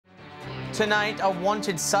Tonight, a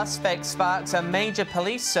wanted suspect sparks a major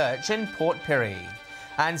police search in Port Pirie.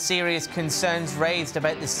 And serious concerns raised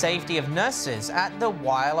about the safety of nurses at the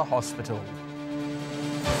Whyalla Hospital.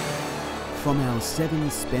 From our 7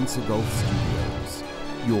 Spencer Gulf studios,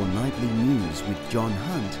 your nightly news with John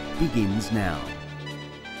Hunt begins now.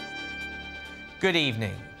 Good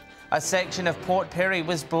evening. A section of Port Pirie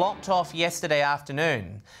was blocked off yesterday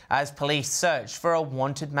afternoon as police searched for a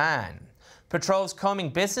wanted man. Patrols combing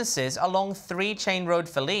businesses along 3 Chain Road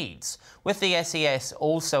for leads, with the SES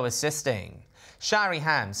also assisting. Shari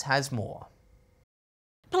Hams has more.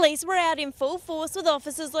 Police were out in full force with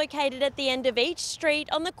officers located at the end of each street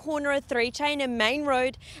on the corner of 3 Chain and Main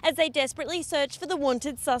Road as they desperately searched for the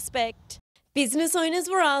wanted suspect. Business owners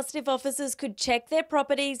were asked if officers could check their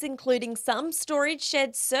properties, including some storage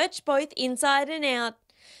sheds, search both inside and out.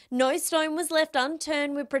 No stone was left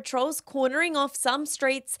unturned, with patrols cornering off some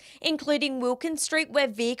streets, including Wilkins Street, where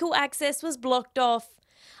vehicle access was blocked off.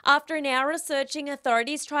 After an hour of searching,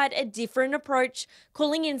 authorities tried a different approach,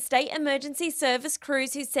 calling in state emergency service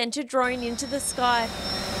crews who sent a drone into the sky.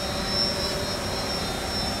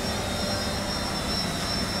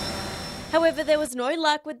 However, there was no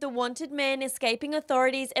luck, with the wanted man escaping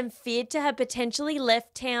authorities and feared to have potentially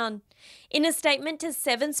left town. In a statement to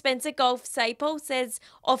 7 Spencer Gulf, SAPOL says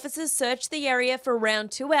officers searched the area for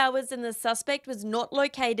around 2 hours and the suspect was not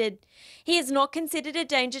located. He is not considered a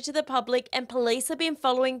danger to the public and police have been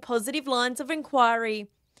following positive lines of inquiry.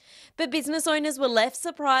 But business owners were left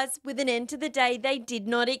surprised with an end to the day they did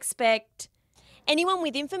not expect. Anyone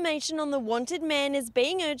with information on the wanted man is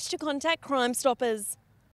being urged to contact Crime Stoppers.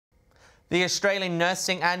 The Australian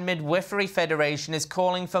Nursing and Midwifery Federation is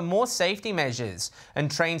calling for more safety measures and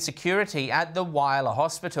trained security at the Whyalla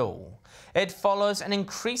Hospital. It follows an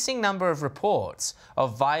increasing number of reports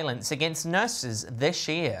of violence against nurses this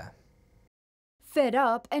year. Fed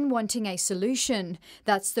up and wanting a solution.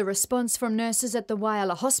 That's the response from nurses at the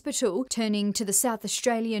Whyalla Hospital, turning to the South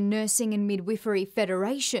Australian Nursing and Midwifery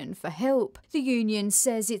Federation for help. The union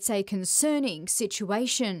says it's a concerning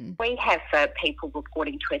situation. We have people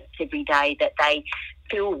reporting to us every day that they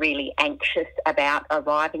feel really anxious about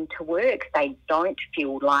arriving to work. They don't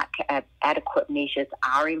feel like adequate measures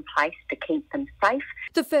are in place to keep them safe.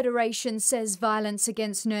 The Federation says violence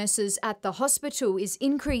against nurses at the hospital is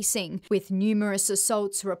increasing, with numerous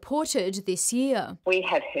assaults reported this year. We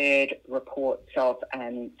have heard reports of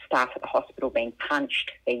staff at the hospital being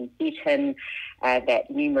punched, being bitten, that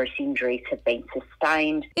numerous injuries have been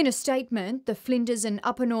sustained. In a statement, the Flinders and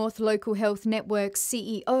Upper North Local Health Network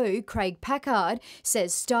CEO, Craig Packard,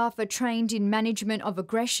 says staff are trained in management of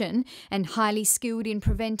aggression and highly skilled in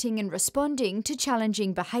preventing and responding to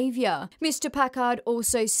challenging behaviour. Mr Packard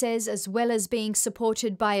also says, as well as being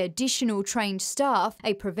supported by additional trained staff,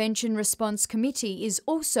 a prevention response committee is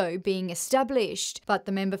also being established. But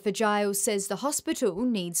the member for Giles says the hospital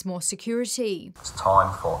needs more security. It's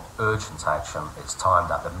time for urgent action. It's time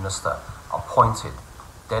that the Minister appointed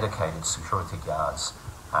dedicated security guards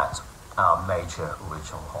at our major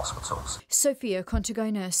regional hospitals. Sophia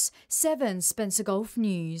Contagonis, 7 Spencer Gulf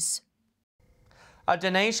News. A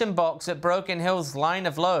donation box at Broken Hill's Line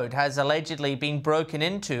of Load has allegedly been broken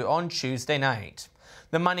into on Tuesday night.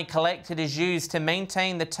 The money collected is used to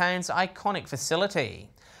maintain the town's iconic facility.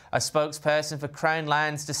 A spokesperson for Crown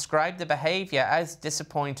Lands described the behaviour as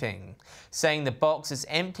disappointing, saying the box is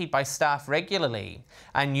emptied by staff regularly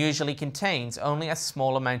and usually contains only a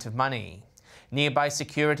small amount of money. Nearby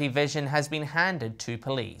security vision has been handed to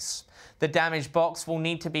police. The damaged box will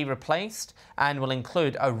need to be replaced and will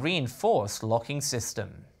include a reinforced locking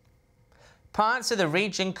system. Parts of the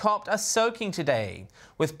region copped a soaking today,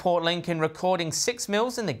 with Port Lincoln recording 6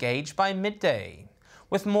 mils in the gauge by midday.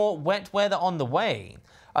 With more wet weather on the way,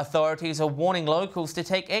 authorities are warning locals to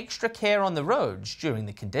take extra care on the roads during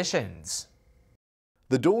the conditions.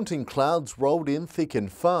 The daunting clouds rolled in thick and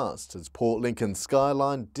fast as Port Lincoln's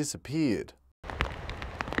skyline disappeared.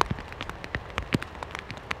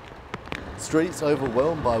 Streets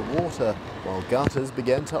overwhelmed by water, while gutters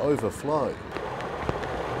began to overflow.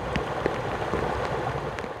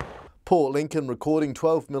 Port Lincoln recording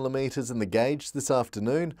 12mm in the gauge this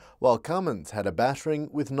afternoon, while Cummins had a battering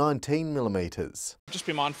with 19mm. Just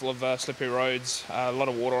be mindful of slippery roads, a lot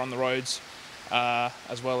of water on the roads,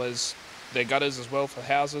 as well as their gutters as well for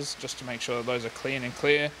houses, just to make sure that those are clean and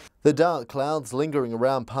clear. The dark clouds lingering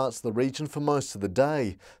around parts of the region for most of the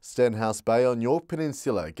day. Stenhouse Bay on York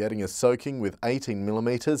Peninsula getting a soaking with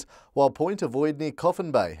 18mm, while Point Avoid near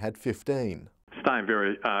Coffin Bay had 15. staying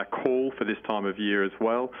very cool for this time of year as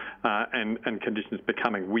well, and conditions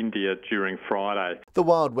becoming windier during Friday. The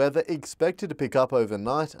wild weather expected to pick up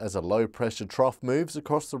overnight as a low-pressure trough moves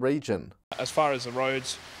across the region. As far as the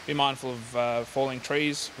roads, be mindful of falling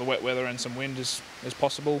trees, the wet weather and some wind is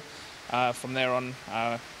possible. From there on,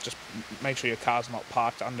 just make sure your car's not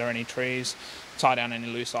parked under any trees, tie down any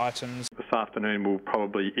loose items. This afternoon we'll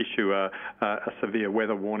probably issue a severe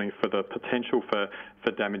weather warning for the potential for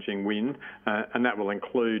damaging wind, and that will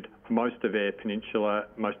include most of Eyre Peninsula,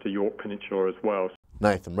 most of Yorke Peninsula as well.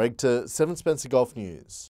 Nathan Regter, 7 Spencer Golf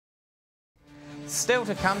News. Still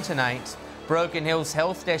to come tonight, Broken Hill's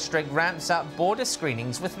Health District ramps up border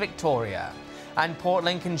screenings with Victoria, and Port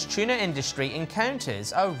Lincoln's tuna industry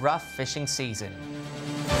encounters a rough fishing season.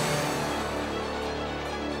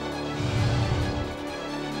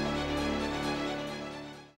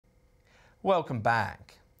 Welcome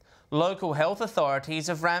back. Local health authorities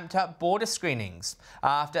have ramped up border screenings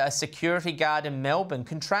after a security guard in Melbourne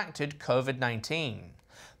contracted COVID-19.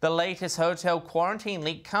 The latest hotel quarantine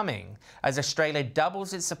leak coming as Australia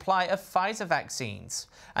doubles its supply of Pfizer vaccines,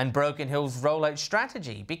 and Broken Hill's rollout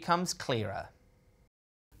strategy becomes clearer.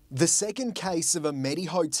 The second case of a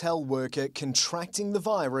Medi-Hotel worker contracting the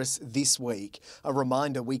virus this week. A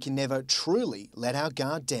reminder we can never truly let our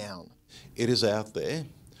guard down. It is out there.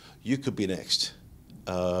 You could be next.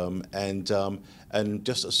 And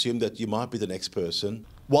just assume that you might be the next person.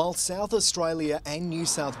 While South Australia and New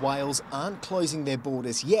South Wales aren't closing their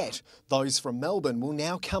borders yet, those from Melbourne will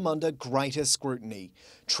now come under greater scrutiny.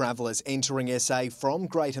 Travellers entering SA from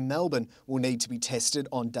Greater Melbourne will need to be tested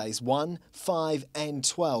on days 1, 5 and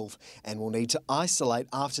 12 and will need to isolate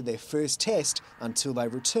after their first test until they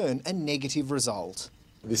return a negative result.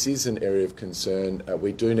 This is an area of concern.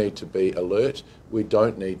 We do need to be alert. We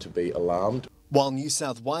don't need to be alarmed. While New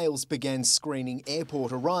South Wales began screening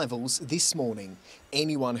airport arrivals this morning,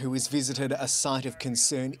 anyone who has visited a site of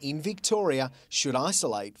concern in Victoria should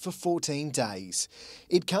isolate for 14 days.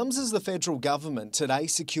 It comes as the federal government today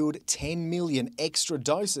secured 10 million extra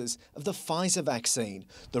doses of the Pfizer vaccine.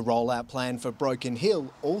 The rollout plan for Broken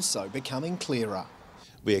Hill also becoming clearer.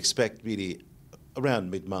 We expect really around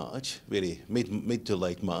mid-March, really mid to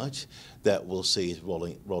late March, that we'll see it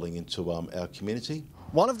rolling into our community.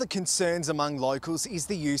 One of the concerns among locals is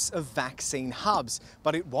the use of vaccine hubs,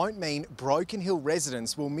 but it won't mean Broken Hill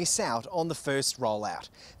residents will miss out on the first rollout.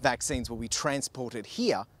 Vaccines will be transported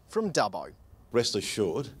here from Dubbo. Rest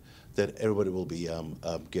assured that everybody will be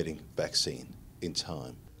getting vaccine in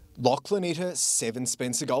time. Lachlan Itter, 7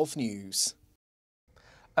 Spencer Golf News.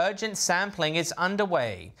 Urgent sampling is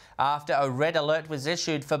underway after a red alert was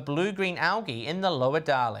issued for blue-green algae in the Lower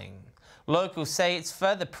Darling. Locals say it's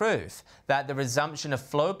further proof that the resumption of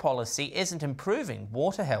flow policy isn't improving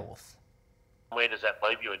water health. Where does that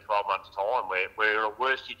leave you in 12 months' time? We're in a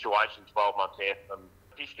worse situation 12 months out from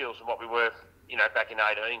fish skills than what we were, back in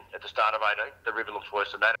 18, at the start of 18. The river looks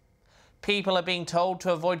worse than that. People are being told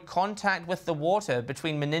to avoid contact with the water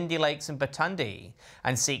between Menindee Lakes and Batundi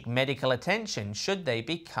and seek medical attention should they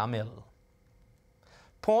become ill.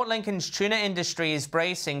 Port Lincoln's tuna industry is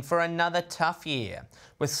bracing for another tough year,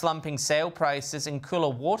 with slumping sale prices and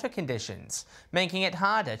cooler water conditions making it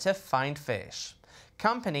harder to find fish.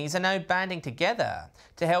 Companies are now banding together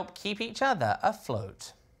to help keep each other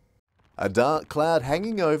afloat. A dark cloud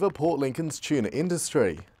hanging over Port Lincoln's tuna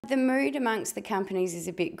industry. The mood amongst the companies is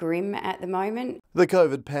a bit grim at the moment. The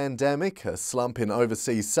COVID pandemic, a slump in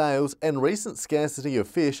overseas sales and recent scarcity of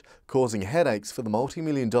fish causing headaches for the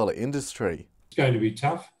multi-million-dollar industry. It's going to be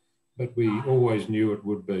tough, but we always knew it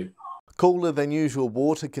would be. Cooler than usual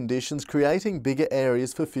water conditions creating bigger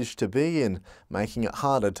areas for fish to be in, making it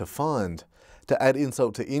harder to find. To add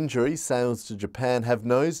insult to injury, sales to Japan have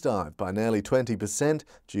nosedived by nearly 20%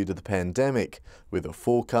 due to the pandemic, with a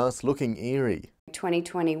forecast looking eerie.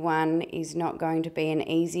 2021 is not going to be an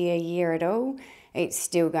easier year at all. It's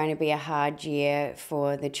still going to be a hard year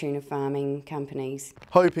for the tuna farming companies.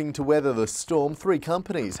 Hoping to weather the storm, 3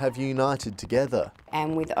 companies have united together.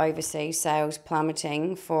 And with overseas sales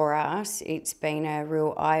plummeting for us, it's been a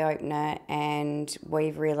real eye-opener, and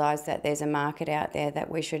we've realised that there's a market out there that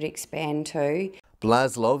we should expand to.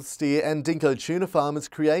 Blaslov, Steer and Dinko tuna farmers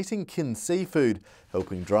creating kin seafood,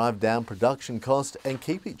 helping drive down production cost and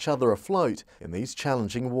keep each other afloat in these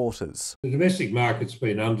challenging waters. The domestic market's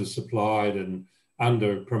been undersupplied and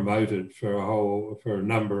under-promoted for a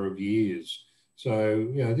number of years. So,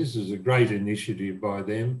 this is a great initiative by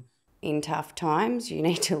them. In tough times, you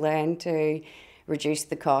need to learn to reduce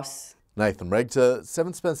the costs. Nathan Regter,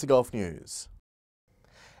 7 Spencer Golf News.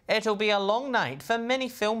 It'll be a long night for many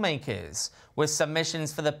filmmakers, with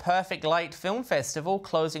submissions for the Perfect Light Film Festival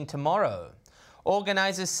closing tomorrow.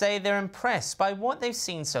 Organisers say they're impressed by what they've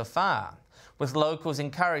seen so far, with locals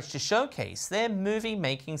encouraged to showcase their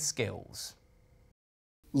movie-making skills.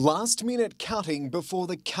 Last-minute cutting before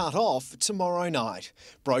the cut-off tomorrow night.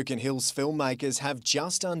 Broken Hills filmmakers have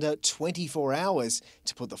just under 24 hours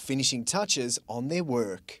to put the finishing touches on their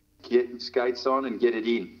work. Get skates on and get it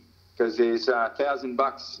in, because there's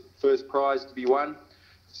 $1,000 first prize to be won,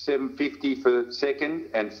 $750 for second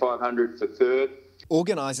and $500 for third.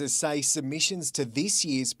 Organisers say submissions to this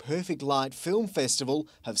year's Perfect Light Film Festival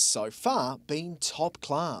have so far been top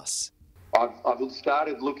class. I've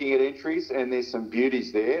started looking at entries and there's some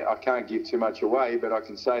beauties there. I can't give too much away, but I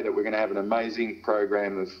can say that we're going to have an amazing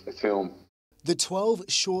program of film. The 12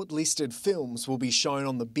 shortlisted films will be shown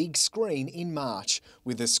on the big screen in March,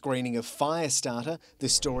 with a screening of Firestarter, The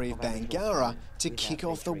Story of Bangarra, to kick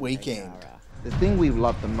off the weekend. The thing we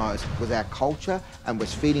loved the most was our culture and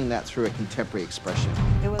was feeding that through a contemporary expression.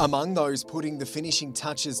 Among those putting the finishing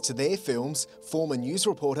touches to their films, former news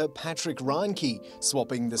reporter Patrick Reinke,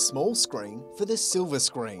 swapping the small screen for the silver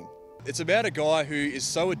screen. It's about a guy who is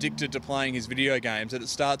so addicted to playing his video games that it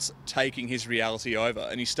starts taking his reality over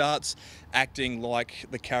and he starts acting like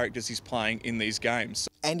the characters he's playing in these games.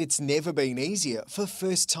 And it's never been easier for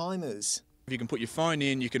first-timers. You can put your phone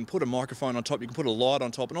in, you can put a microphone on top, you can put a light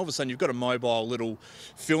on top, and all of a sudden you've got a mobile little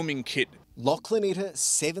filming kit. Lachlan Itter,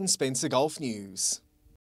 7 Spencer Golf News.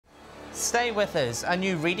 Stay with us. A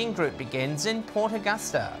new reading group begins in Port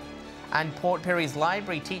Augusta. And Port Perry's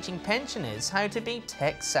library teaching pensioners how to be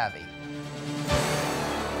tech savvy.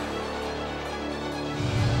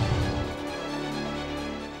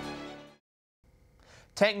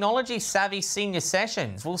 Technology savvy senior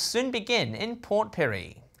sessions will soon begin in Port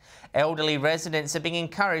Perry. Elderly residents are being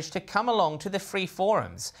encouraged to come along to the free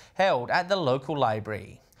forums held at the local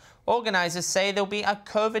library. Organisers say there'll be a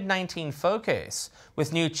COVID-19 focus,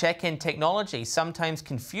 with new check-in technology sometimes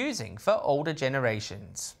confusing for older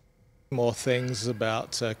generations. More things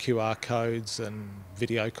about QR codes and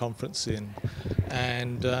video conferencing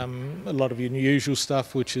and a lot of unusual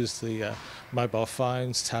stuff, which is the mobile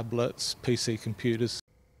phones, tablets, PC computers.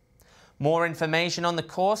 More information on the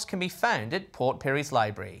course can be found at Port Perry's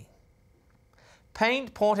library.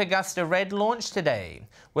 Paint Port Augusta Red launched today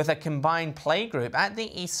with a combined playgroup at the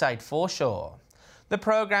Eastside Foreshore. The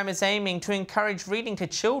program is aiming to encourage reading to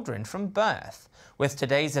children from birth, with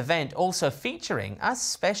today's event also featuring a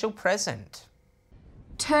special present.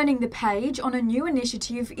 Turning the page on a new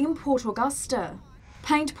initiative in Port Augusta.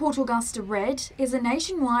 Paint Port Augusta Red is a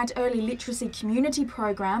nationwide early literacy community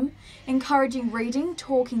program encouraging reading,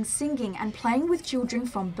 talking, singing and playing with children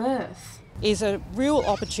from birth. Is a real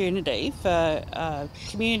opportunity for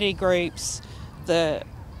community groups, the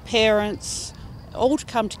parents, all to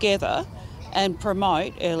come together and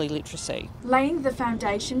promote early literacy. Laying the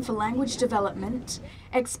foundation for language development,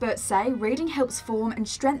 experts say reading helps form and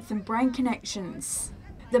strengthen brain connections.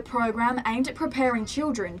 The program aimed at preparing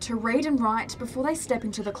children to read and write before they step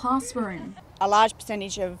into the classroom. A large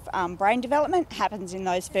percentage of brain development happens in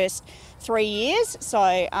those first 3 years,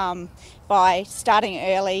 so by starting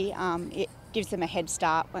early it gives them a head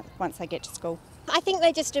start once they get to school. I think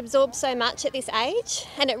they just absorb so much at this age,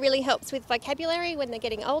 and it really helps with vocabulary when they're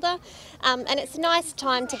getting older, and it's a nice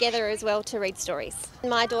time together as well to read stories.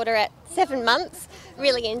 My daughter at 7 months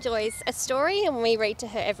really enjoys a story and we read to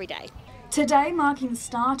her every day. Today marking the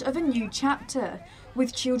start of a new chapter,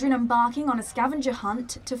 with children embarking on a scavenger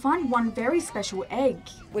hunt to find one very special egg.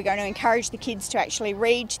 We're going to encourage the kids to actually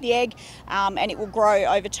read the egg and it will grow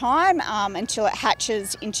over time until it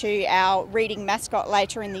hatches into our reading mascot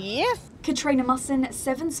later in the year. Katrina Musson,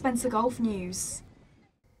 7 Spencer Golf News.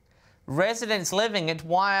 Residents living at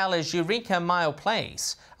Wyala's Eureka Mile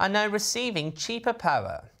Place are now receiving cheaper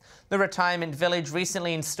power. The retirement village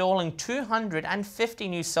recently installing 250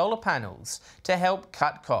 new solar panels to help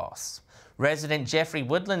cut costs. Resident Jeffrey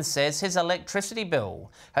Woodland says his electricity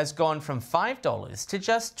bill has gone from $5 to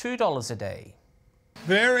just $2 a day.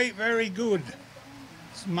 Very, very good.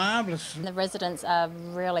 It's marvellous. The residents are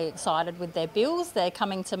really excited with their bills. They're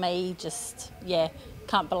coming to me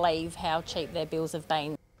can't believe how cheap their bills have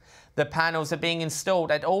been. The panels are being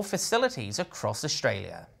installed at all facilities across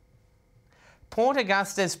Australia. Port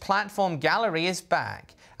Augusta's Platform Gallery is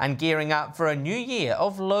back and gearing up for a new year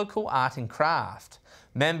of local art and craft.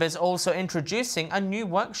 Members also introducing a new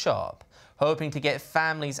workshop, hoping to get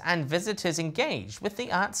families and visitors engaged with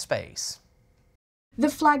the art space. The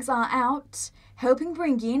flags are out, helping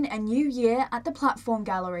bring in a new year at the Platform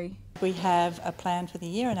Gallery. We have a plan for the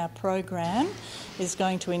year and our program is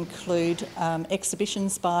going to include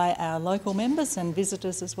exhibitions by our local members and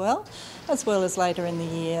visitors as well as later in the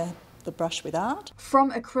year the brush with art.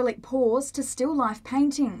 From acrylic pours to still life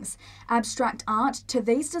paintings, abstract art to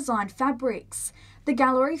these designed fabrics, the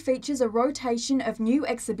gallery features a rotation of new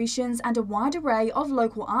exhibitions and a wide array of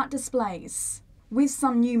local art displays. With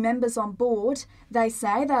some new members on board, they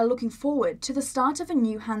say they are looking forward to the start of a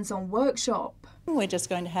new hands-on workshop. We're just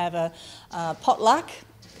going to have a potluck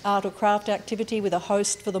art or craft activity with a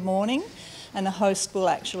host for the morning, and the host will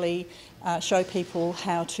actually show people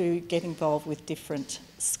how to get involved with different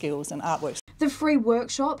skills and artworks. The free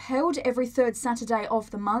workshop, held every third Saturday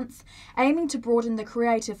of the month, aiming to broaden the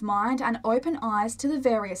creative mind and open eyes to the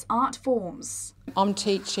various art forms. I'm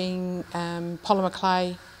teaching polymer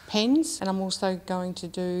clay pens, and I'm also going to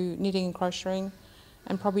do knitting and crocheting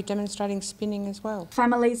and probably demonstrating spinning as well.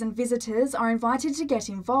 Families and visitors are invited to get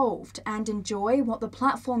involved and enjoy what the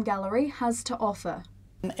Platform Gallery has to offer.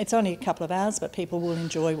 It's only a couple of hours, but people will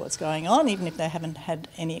enjoy what's going on, even if they haven't had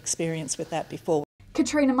any experience with that before.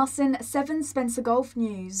 Katrina Musson, 7 Spencer Gulf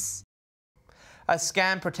News. A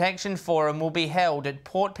scam protection forum will be held at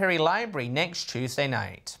Port Pirie Library next Tuesday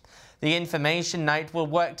night. The information night will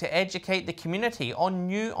work to educate the community on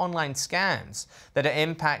new online scams that are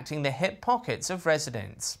impacting the hip pockets of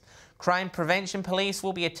residents. Crime Prevention Police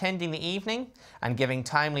will be attending the evening and giving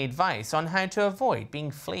timely advice on how to avoid being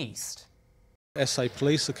fleeced. SA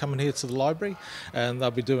Police are coming here to the library and they'll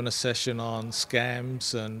be doing a session on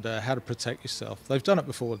scams and how to protect yourself. They've done it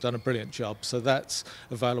before, done a brilliant job, so that's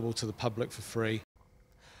available to the public for free.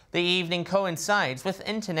 The evening coincides with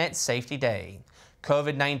Internet Safety Day.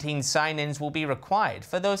 COVID-19 sign-ins will be required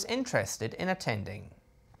for those interested in attending.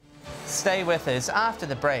 Stay with us after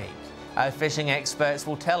the break. Our fishing experts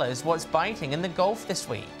will tell us what's biting in the Gulf this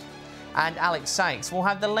week. And Alex Sykes will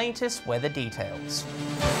have the latest weather details.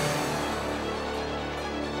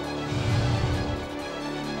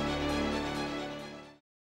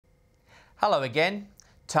 Hello again.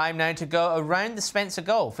 Time now to go around the Spencer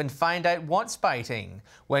Gulf and find out what's biting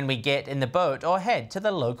when we get in the boat or head to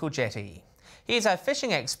the local jetty. Here's our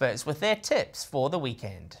fishing experts with their tips for the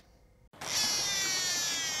weekend.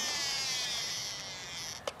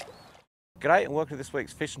 G'day and welcome to this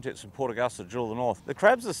week's Fishing Tips from Port Augusta, Jewel of the North. The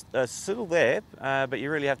crabs are still there, but you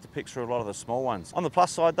really have to pick through a lot of the small ones. On the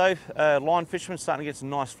plus side though, line fishermen starting to get some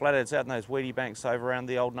nice flatheads out in those weedy banks over around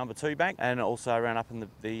the old number 2 bank and also around up in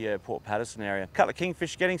the Port Patterson area. A couple of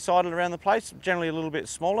kingfish getting sighted around the place, generally a little bit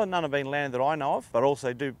smaller, none have been landed that I know of, but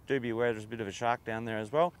also do be aware there's a bit of a shark down there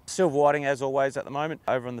as well. Silver whiting as always at the moment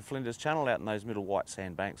over on the Flinders Channel out in those middle white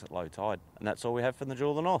sand banks at low tide. And that's all we have from the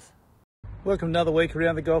Jewel of the North. Welcome another week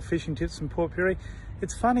around the Gulf Fishing Tips from Port Pirie.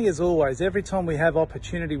 It's funny as always, every time we have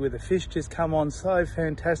opportunity where the fish just come on so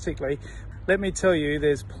fantastically, let me tell you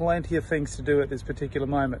there's plenty of things to do at this particular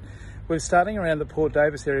moment. We're starting around the Port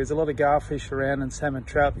Davis area, there's a lot of garfish around and salmon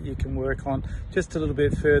trout that you can work on just a little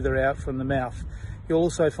bit further out from the mouth. You'll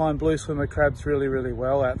also find blue swimmer crabs really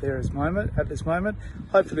well out there at this moment.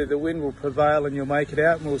 Hopefully the wind will prevail and you'll make it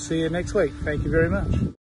out, and we'll see you next week. Thank you very much.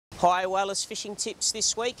 Hi, Whalers Fishing Tips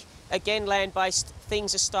this week. Again, land-based,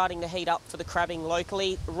 things are starting to heat up for the crabbing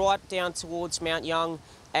locally, right down towards Mount Young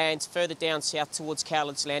and further down south towards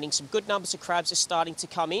Cowlard's Landing. Some good numbers of crabs are starting to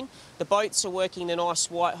come in. The boats are working the nice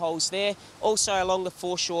white holes there. Also along the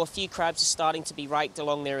foreshore, a few crabs are starting to be raked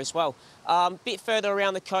along there as well. A bit further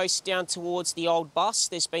around the coast, down towards the old bus,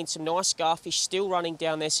 there's been some nice garfish still running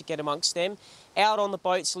down there, so get amongst them. Out on the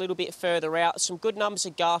boats a little bit further out, some good numbers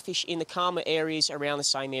of garfish in the calmer areas around the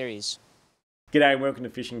same areas. G'day and welcome to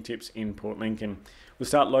Fishing Tips in Port Lincoln. We'll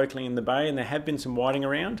start locally in the bay, and there have been some whiting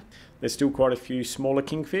around. There's still quite a few smaller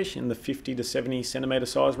kingfish in the 50 to 70 centimetre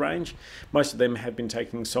size range. Most of them have been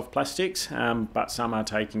taking soft plastics, but some are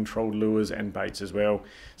taking trolled lures and baits as well.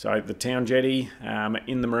 So the town jetty,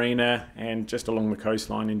 in the marina and just along the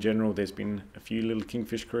coastline in general, there's been a few little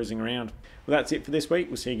kingfish cruising around. Well, that's it for this week.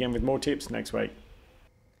 We'll see you again with more tips next week.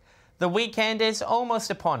 The weekend is almost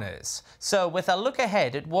upon us, so with a look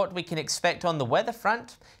ahead at what we can expect on the weather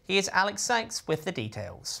front, here's Alex Sykes with the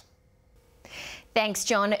details. Thanks,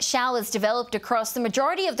 John. Showers developed across the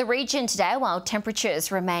majority of the region today while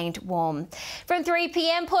temperatures remained warm. From 3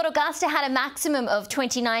 p.m, Port Augusta had a maximum of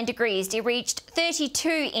 29 degrees. It reached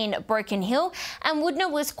 32 in Broken Hill, and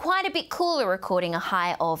Woodner was quite a bit cooler, recording a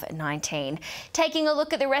high of 19. Taking a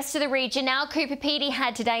look at the rest of the region now, Cooper Pedy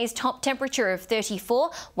had today's top temperature of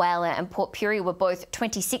 34. Whyalla and Port Pirie were both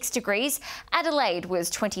 26 degrees. Adelaide was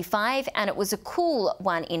 25, and it was a cool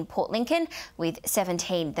one in Port Lincoln with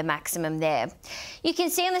 17 the maximum there. You can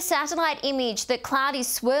see on the satellite image that cloud is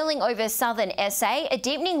swirling over southern SA. A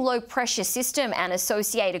deepening low pressure system and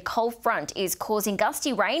associated cold front is causing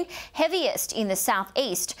gusty rain, heaviest in the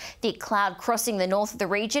southeast. The cloud crossing the north of the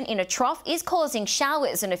region in a trough is causing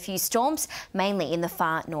showers and a few storms, mainly in the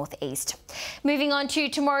far northeast. Moving on to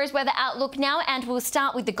tomorrow's weather outlook now, and we'll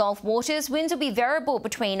start with the Gulf waters. Winds will be variable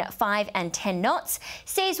between 5 and 10 knots.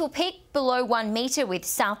 Seas will peak below 1 metre, with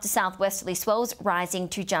south to southwesterly swells rising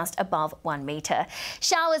to just above 1 metre.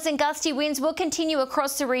 Showers and gusty winds will continue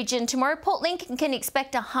across the region tomorrow. Port Lincoln can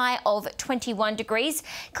expect a high of 21 degrees.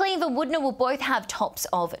 Cleveland and Woodner will both have tops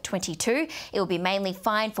of 22. It will be mainly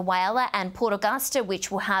fine for Whyalla and Port Augusta,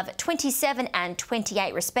 which will have 27 and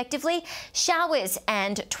 28 respectively. Showers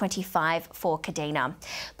and 25 for Kadina.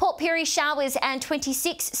 Port Pirie showers and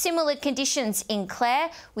 26. Similar conditions in Clare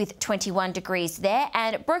with 21 degrees there,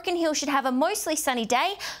 and Broken Hill should have a mostly sunny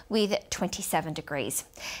day with 27 degrees.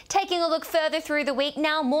 Taking a look further through the week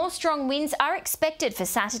now, more strong winds are expected for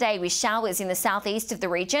Saturday with showers in the southeast of the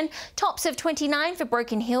region. Tops of 29 for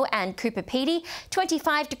Broken Hill and Cooper Pedy,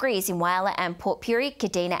 25 degrees in Whyalla and Port Pirie.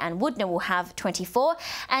 Kadina and Woodner will have 24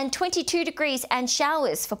 and 22 degrees and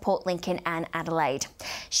showers for Port Lincoln and Adelaide.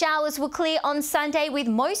 Showers will clear on Sunday with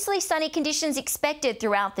mostly sunny conditions expected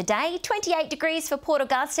throughout the day. 28 degrees for Port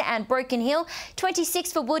Augusta and Broken Hill,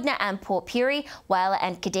 26 for Woodner and Port Pirie. Whyalla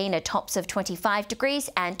and Kadina tops of 25 degrees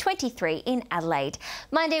and 23 in Adelaide.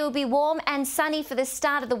 Monday will be warm and sunny for the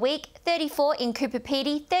start of the week. 34 in Cooper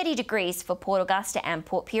Pedy, 30 degrees for Port Augusta and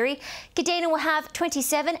Port Pirie. Kadina will have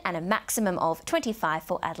 27 and a maximum of 25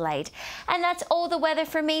 for Adelaide. And that's all the weather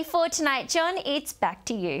from me for tonight. John, it's back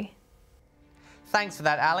to you. Thanks for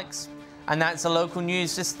that, Alex. And that's the local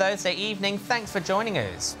news this Thursday evening. Thanks for joining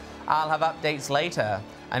us. I'll have updates later,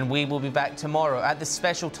 and we will be back tomorrow at the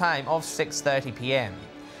special time of 6:30 p.m.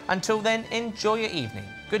 Until then, enjoy your evening.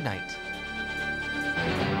 Good night.